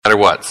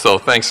matter what. So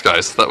thanks,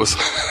 guys. That was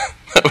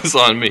that was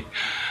on me.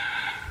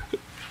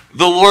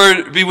 The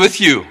Lord be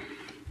with you.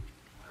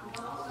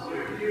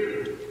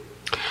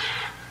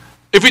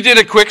 If we did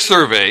a quick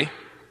survey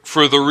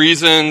for the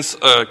reasons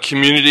a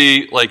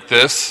community like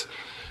this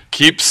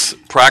keeps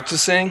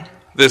practicing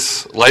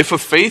this life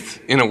of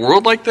faith in a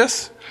world like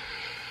this,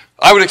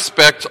 I would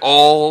expect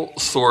all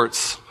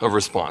sorts of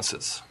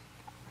responses.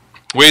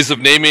 Ways of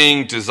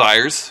naming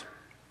desires,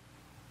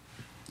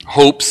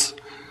 hopes,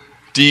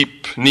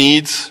 deep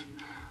needs.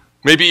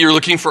 Maybe you're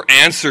looking for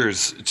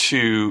answers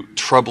to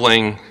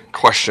troubling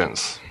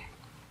questions.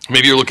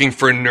 Maybe you're looking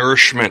for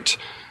nourishment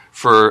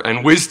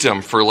and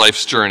wisdom for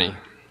life's journey.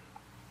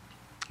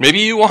 Maybe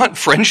you want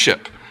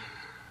friendship,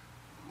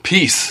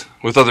 peace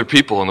with other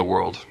people in the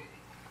world.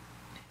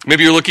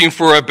 Maybe you're looking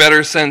for a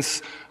better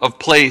sense of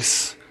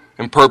place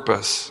and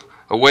purpose,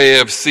 a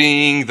way of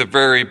seeing the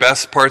very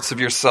best parts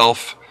of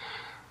yourself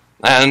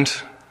and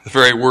the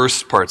very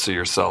worst parts of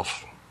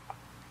yourself.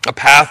 A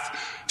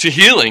path to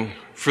healing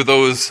for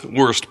those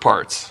worst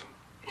parts.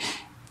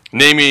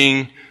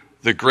 Naming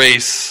the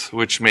grace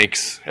which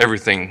makes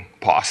everything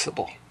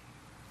possible.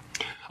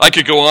 I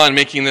could go on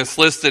making this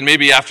list, and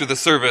maybe after the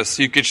service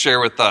you could share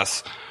with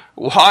us,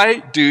 why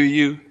do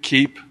you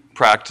keep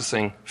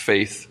practicing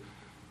faith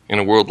in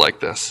a world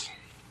like this?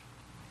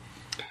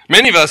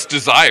 Many of us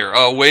desire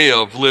a way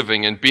of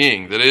living and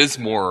being that is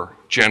more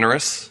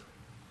generous,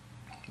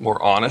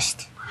 more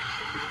honest,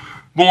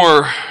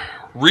 more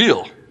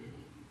real.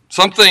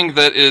 Something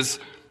that is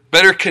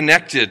better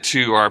connected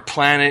to our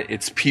planet,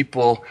 its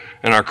people,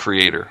 and our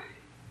Creator.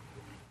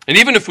 And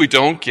even if we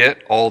don't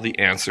get all the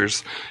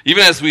answers,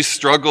 even as we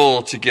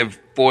struggle to give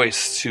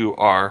voice to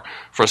our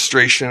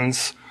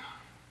frustrations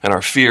and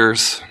our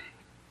fears,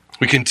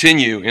 we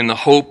continue in the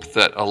hope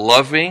that a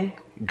loving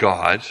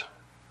God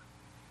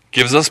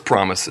gives us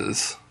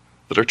promises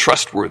that are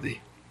trustworthy.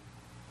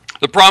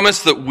 The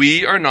promise that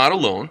we are not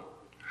alone,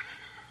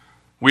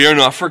 we are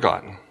not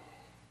forgotten.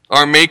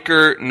 Our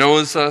Maker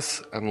knows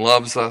us and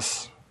loves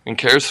us and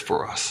cares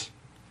for us.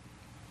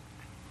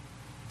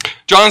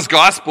 John's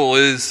Gospel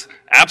is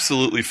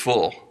absolutely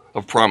full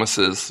of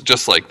promises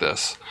just like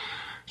this.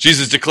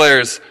 Jesus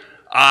declares,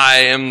 I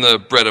am the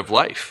bread of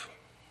life.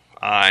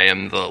 I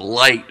am the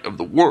light of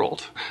the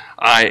world.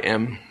 I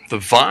am the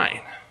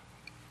vine.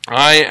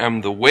 I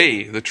am the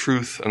way, the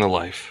truth, and the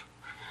life.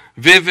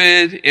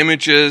 Vivid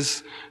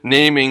images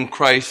naming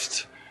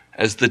Christ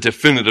as the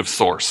definitive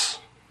source.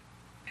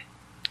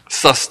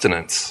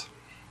 Sustenance,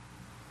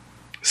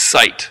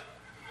 sight,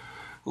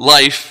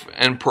 life,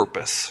 and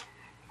purpose.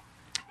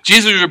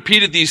 Jesus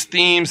repeated these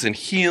themes in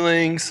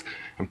healings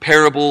and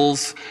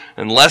parables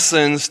and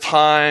lessons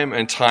time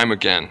and time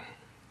again.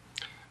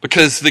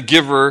 Because the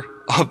giver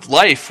of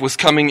life was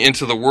coming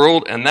into the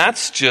world, and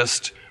that's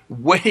just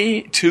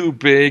way too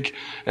big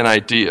an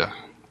idea.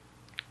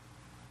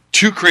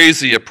 Too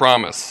crazy a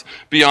promise,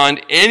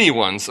 beyond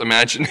anyone's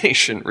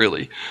imagination,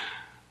 really.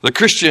 The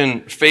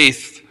Christian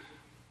faith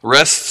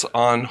rests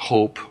on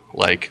hope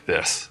like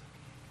this.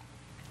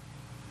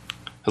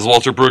 As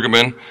Walter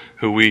Brueggemann,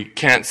 who we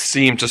can't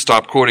seem to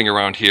stop quoting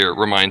around here,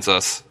 reminds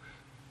us,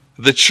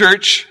 the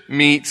church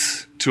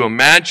meets to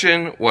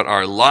imagine what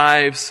our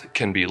lives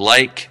can be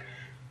like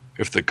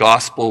if the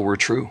gospel were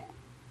true.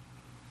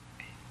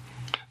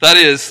 That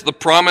is, the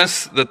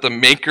promise that the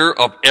Maker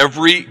of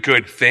every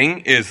good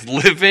thing is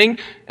living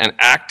and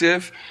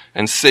active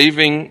and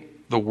saving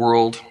the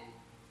world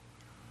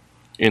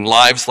in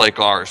lives like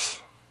ours.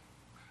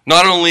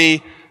 Not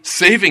only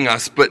saving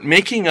us, but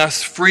making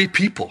us free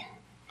people.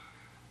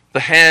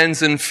 The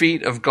hands and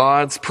feet of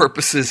God's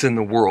purposes in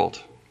the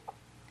world.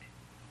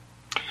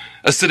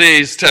 As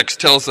today's text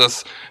tells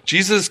us,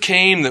 Jesus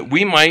came that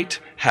we might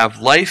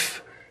have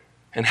life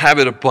and have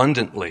it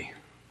abundantly.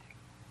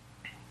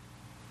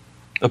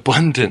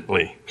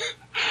 Abundantly.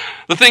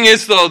 The thing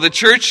is, though, the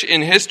church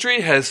in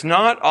history has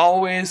not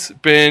always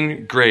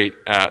been great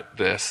at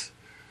this.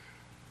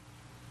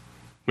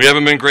 We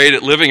haven't been great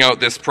at living out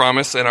this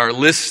promise, and our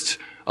list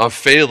of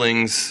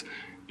failings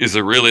is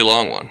a really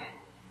long one.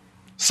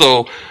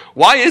 So,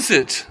 why is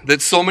it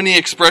that so many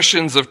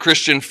expressions of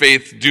Christian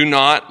faith do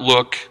not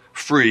look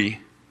free,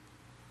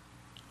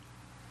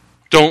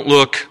 don't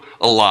look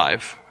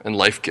alive and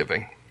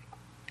life-giving?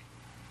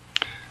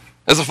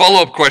 As a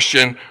follow-up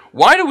question,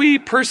 why do we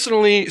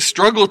personally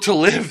struggle to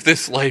live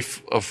this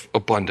life of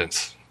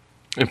abundance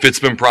if it's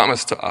been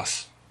promised to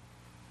us?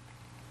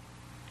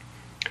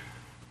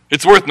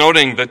 It's worth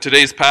noting that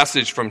today's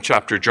passage from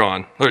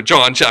John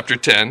chapter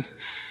 10,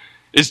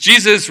 is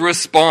Jesus'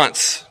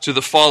 response to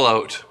the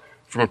fallout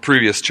from a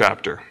previous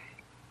chapter.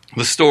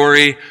 The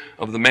story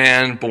of the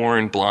man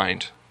born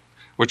blind,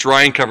 which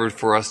Ryan covered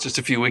for us just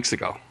a few weeks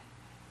ago.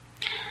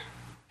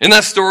 In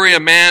that story, a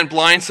man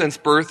blind since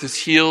birth is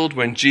healed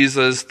when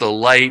Jesus, the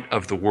light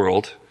of the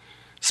world,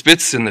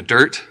 spits in the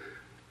dirt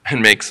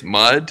and makes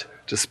mud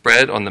to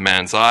spread on the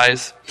man's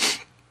eyes,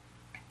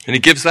 and he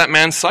gives that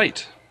man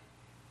sight.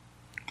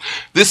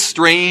 This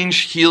strange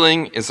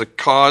healing is a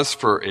cause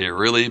for a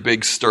really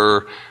big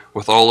stir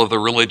with all of the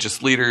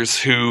religious leaders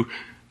who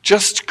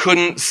just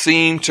couldn't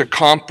seem to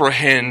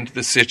comprehend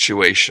the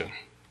situation.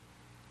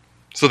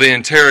 So they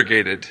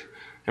interrogated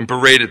and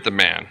berated the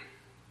man.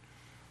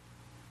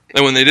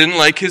 And when they didn't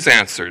like his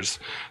answers,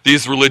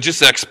 these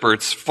religious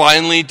experts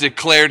finally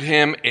declared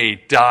him a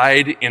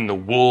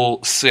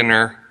dyed-in-the-wool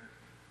sinner,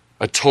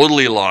 a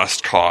totally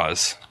lost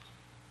cause,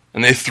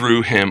 and they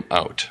threw him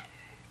out.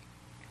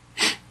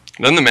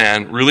 Then the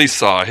man really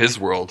saw his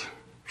world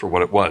for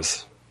what it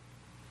was.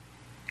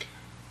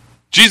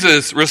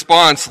 Jesus'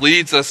 response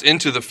leads us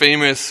into the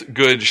famous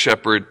Good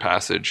Shepherd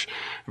passage.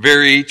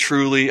 Very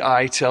truly,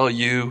 I tell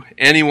you,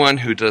 anyone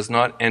who does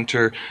not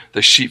enter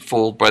the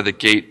sheepfold by the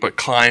gate but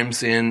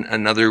climbs in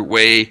another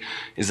way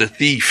is a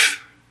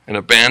thief and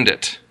a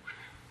bandit.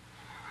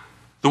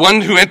 The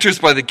one who enters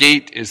by the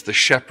gate is the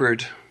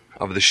shepherd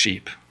of the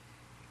sheep.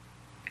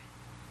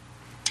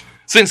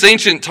 Since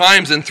ancient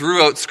times and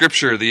throughout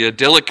Scripture, the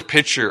idyllic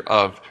picture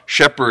of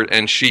shepherd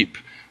and sheep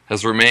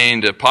has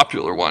remained a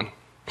popular one.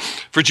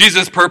 For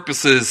Jesus'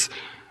 purposes,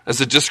 as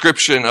a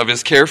description of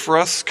his care for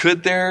us,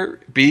 could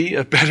there be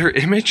a better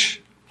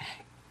image?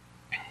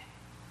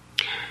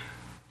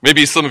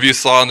 Maybe some of you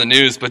saw in the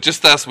news, but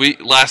just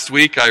last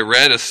week I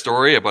read a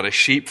story about a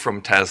sheep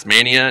from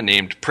Tasmania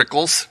named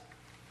Prickles.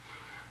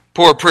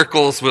 Poor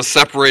Prickles was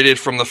separated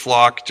from the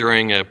flock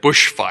during a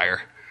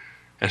bushfire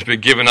and had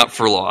been given up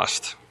for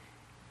lost.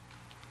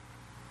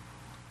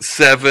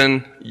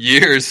 7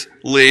 years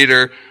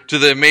later, to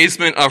the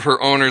amazement of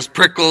her owners,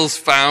 Prickles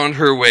found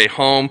her way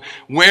home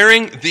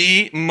wearing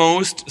the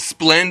most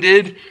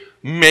splendid,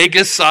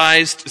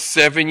 mega-sized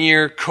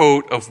 7-year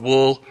coat of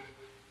wool.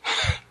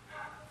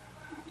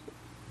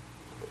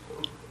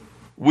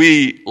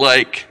 We,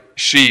 like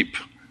sheep,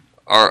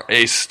 are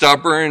a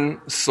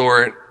stubborn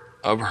sort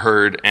of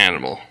herd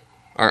animal,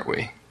 aren't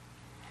we?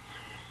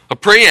 A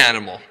prey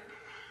animal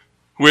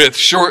with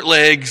short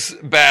legs,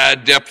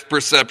 bad depth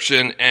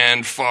perception,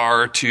 and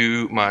far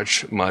too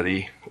much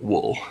muddy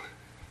wool.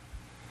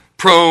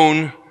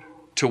 Prone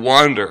to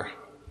wander,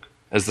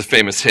 as the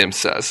famous hymn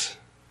says.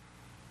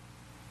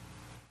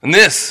 And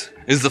this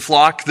is the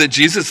flock that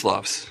Jesus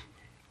loves.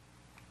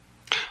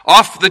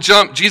 Off the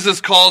jump,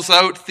 Jesus calls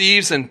out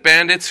thieves and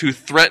bandits who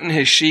threaten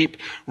his sheep,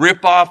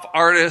 rip-off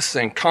artists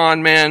and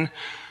con men.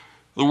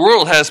 The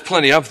world has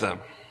plenty of them.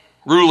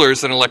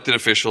 Rulers and elected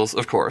officials,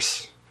 of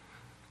course.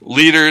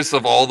 Leaders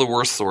of all the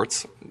worst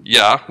sorts.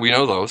 Yeah, we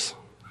know those.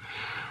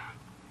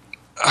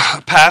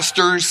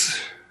 Pastors,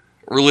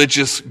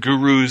 religious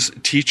gurus,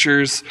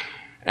 teachers,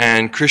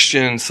 and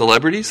Christian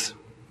celebrities.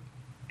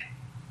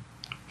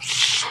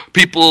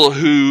 People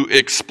who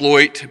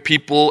exploit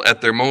people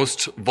at their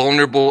most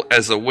vulnerable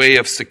as a way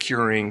of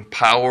securing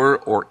power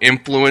or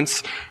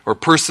influence or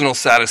personal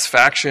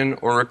satisfaction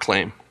or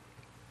acclaim.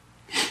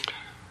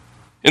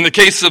 In the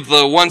case of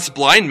the once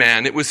blind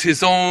man, it was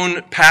his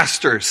own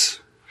pastors,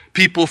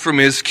 people from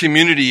his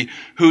community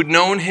who'd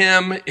known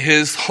him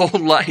his whole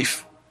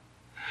life.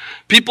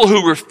 People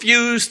who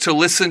refused to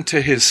listen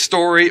to his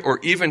story or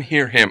even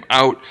hear him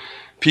out.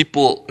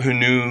 People who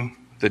knew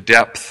the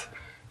depth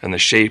and the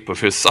shape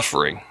of his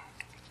suffering.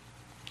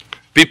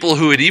 People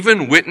who had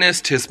even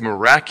witnessed his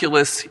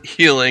miraculous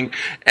healing,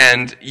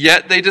 and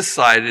yet they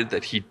decided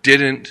that he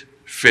didn't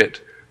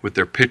fit with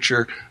their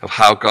picture of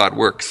how God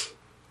works.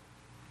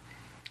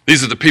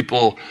 These are the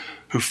people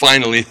who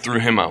finally threw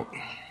him out.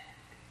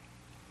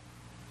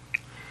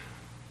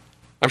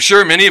 I'm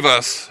sure many of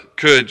us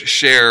could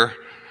share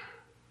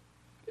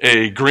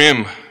a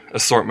grim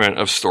assortment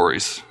of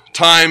stories.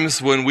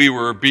 Times when we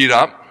were beat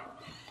up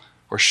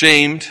or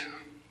shamed,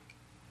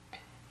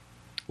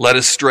 led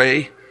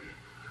astray,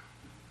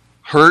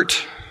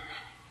 hurt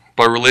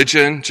by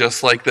religion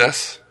just like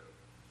this.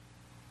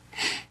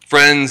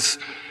 Friends,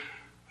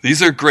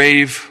 these are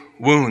grave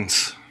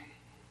wounds.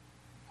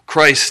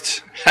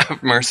 Christ,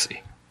 have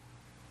mercy.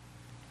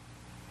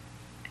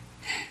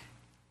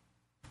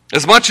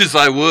 As much as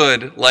I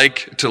would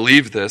like to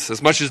leave this,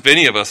 as much as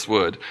any of us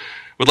would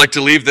like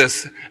to leave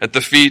this at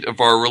the feet of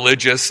our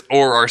religious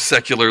or our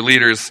secular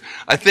leaders,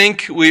 I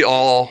think we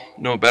all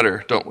know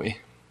better, don't we?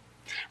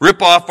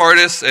 Rip-off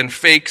artists and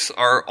fakes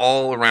are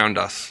all around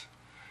us.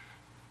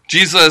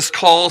 Jesus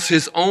calls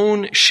his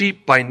own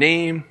sheep by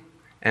name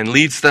and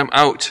leads them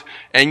out,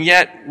 and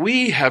yet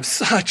we have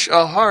such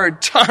a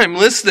hard time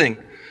listening.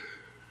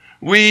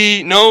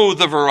 We know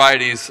the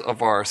varieties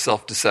of our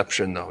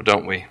self-deception, though,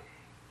 don't we?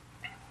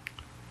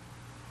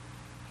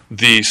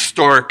 The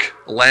stark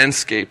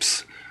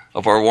landscapes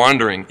of our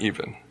wandering,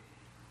 even.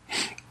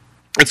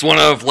 It's one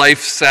of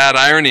life's sad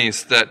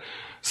ironies that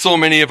so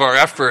many of our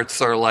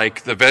efforts are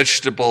like the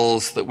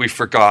vegetables that we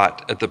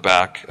forgot at the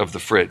back of the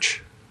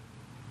fridge.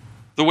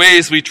 The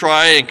ways we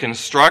try and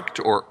construct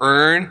or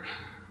earn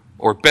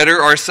or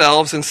better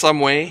ourselves in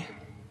some way,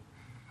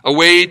 a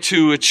way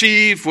to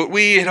achieve what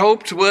we had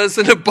hoped was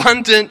an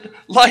abundant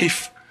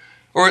life,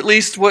 or at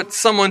least what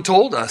someone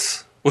told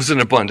us was an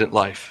abundant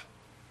life.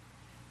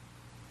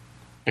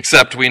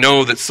 Except we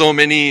know that so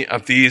many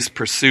of these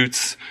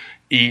pursuits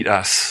eat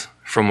us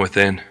from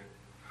within,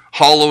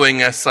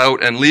 hollowing us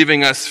out and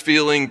leaving us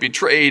feeling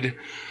betrayed,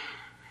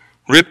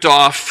 ripped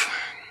off,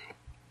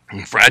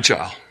 and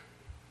fragile.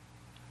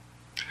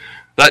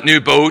 That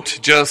new boat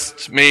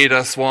just made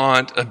us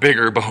want a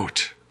bigger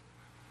boat.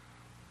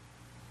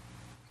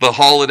 The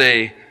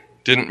holiday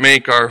didn't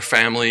make our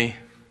family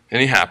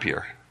any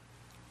happier.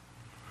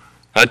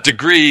 That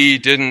degree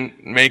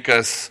didn't make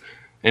us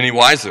any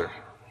wiser.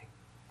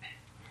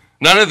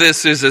 None of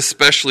this is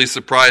especially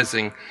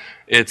surprising.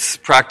 It's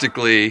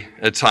practically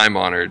a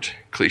time-honored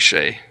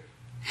cliche.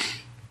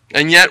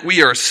 And yet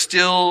we are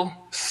still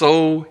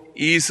so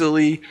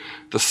easily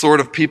the sort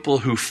of people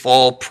who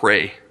fall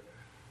prey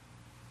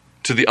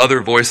to the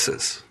other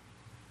voices,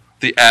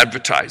 the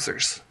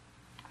advertisers,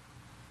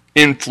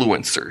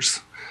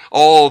 influencers,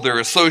 all their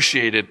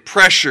associated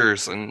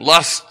pressures and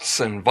lusts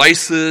and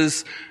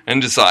vices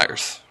and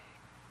desires.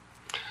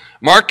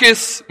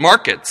 Markets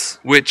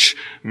which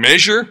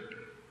measure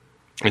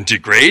and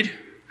degrade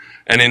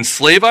and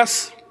enslave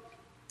us,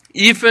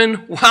 even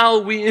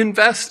while we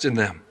invest in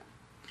them,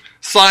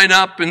 sign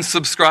up and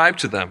subscribe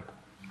to them.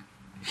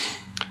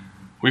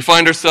 We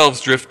find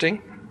ourselves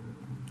drifting,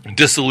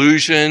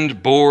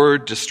 disillusioned,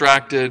 bored,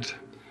 distracted.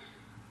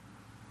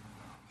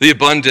 The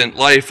abundant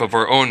life of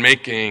our own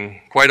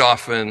making quite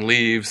often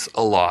leaves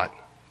a lot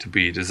to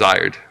be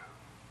desired.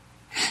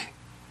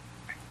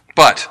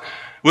 But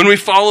when we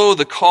follow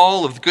the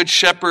call of the Good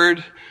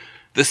Shepherd,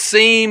 the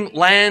same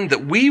land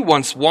that we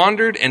once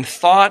wandered and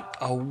thought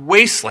a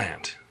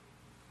wasteland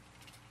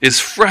is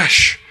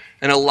fresh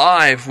and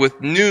alive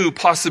with new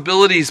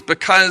possibilities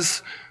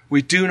because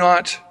we do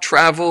not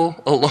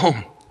travel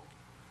alone.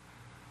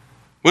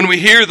 When we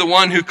hear the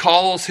one who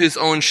calls his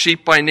own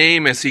sheep by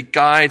name as he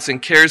guides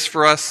and cares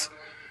for us,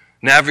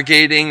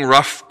 navigating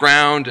rough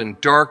ground and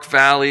dark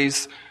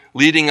valleys,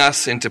 leading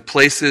us into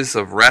places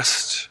of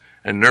rest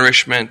and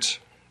nourishment,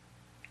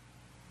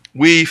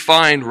 we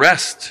find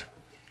rest,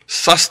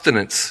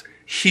 sustenance,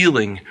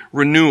 healing,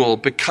 renewal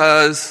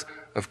because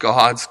of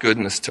God's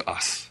goodness to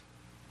us.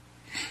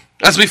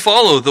 As we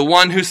follow the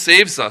one who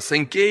saves us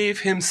and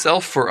gave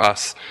himself for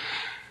us,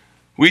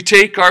 we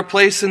take our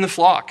place in the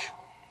flock,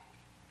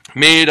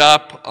 made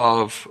up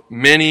of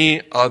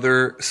many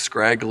other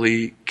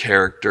scraggly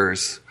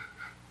characters.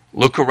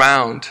 Look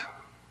around.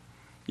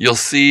 You'll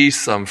see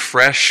some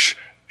fresh,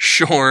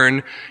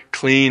 shorn,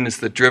 clean as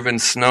the driven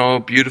snow,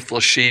 beautiful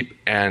sheep,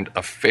 and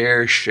a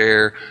fair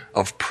share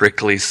of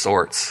prickly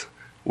sorts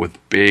with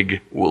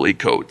big woolly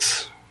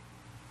coats.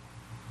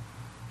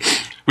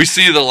 We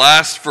see the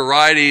last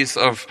varieties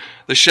of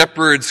the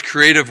shepherd's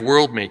creative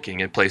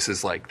world-making in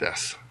places like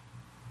this.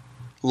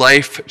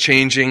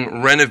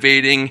 Life-changing,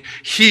 renovating,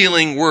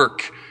 healing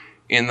work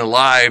in the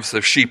lives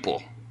of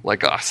sheeple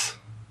like us.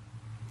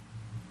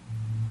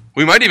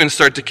 We might even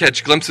start to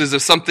catch glimpses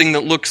of something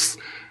that looks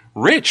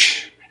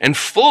rich and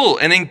full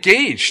and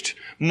engaged,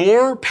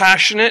 more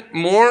passionate,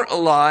 more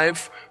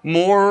alive,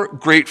 more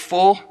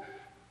grateful,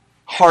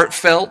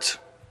 heartfelt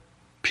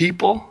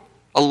people,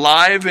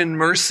 alive in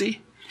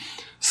mercy,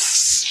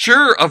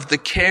 sure of the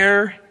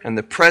care and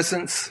the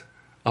presence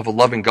of a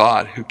loving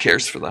God who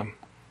cares for them.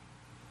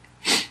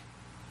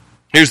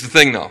 Here's the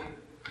thing, though.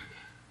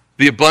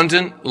 The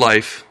abundant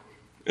life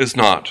is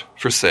not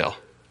for sale.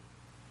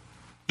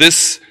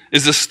 This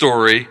is a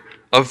story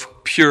of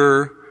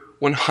pure,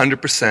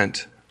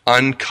 100%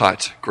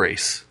 uncut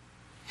grace.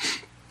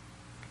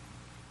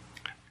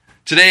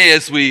 Today,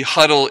 as we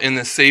huddle in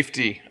the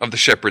safety of the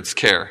shepherd's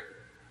care,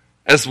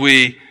 as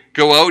we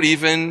go out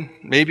even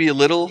maybe a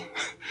little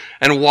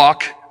and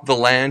walk the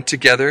land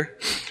together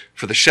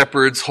for the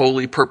shepherd's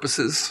holy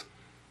purposes,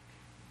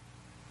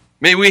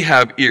 may we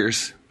have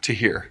ears to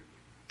hear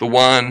the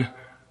one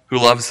who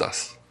loves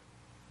us,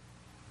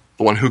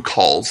 the one who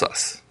calls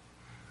us,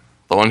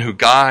 the one who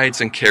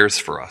guides and cares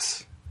for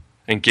us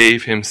and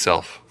gave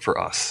himself for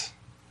us.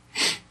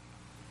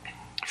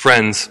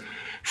 Friends,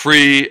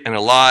 free and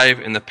alive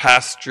in the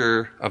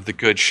pasture of the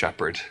Good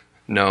Shepherd,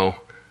 know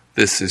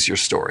this is your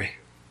story.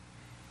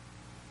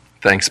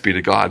 Thanks be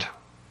to God.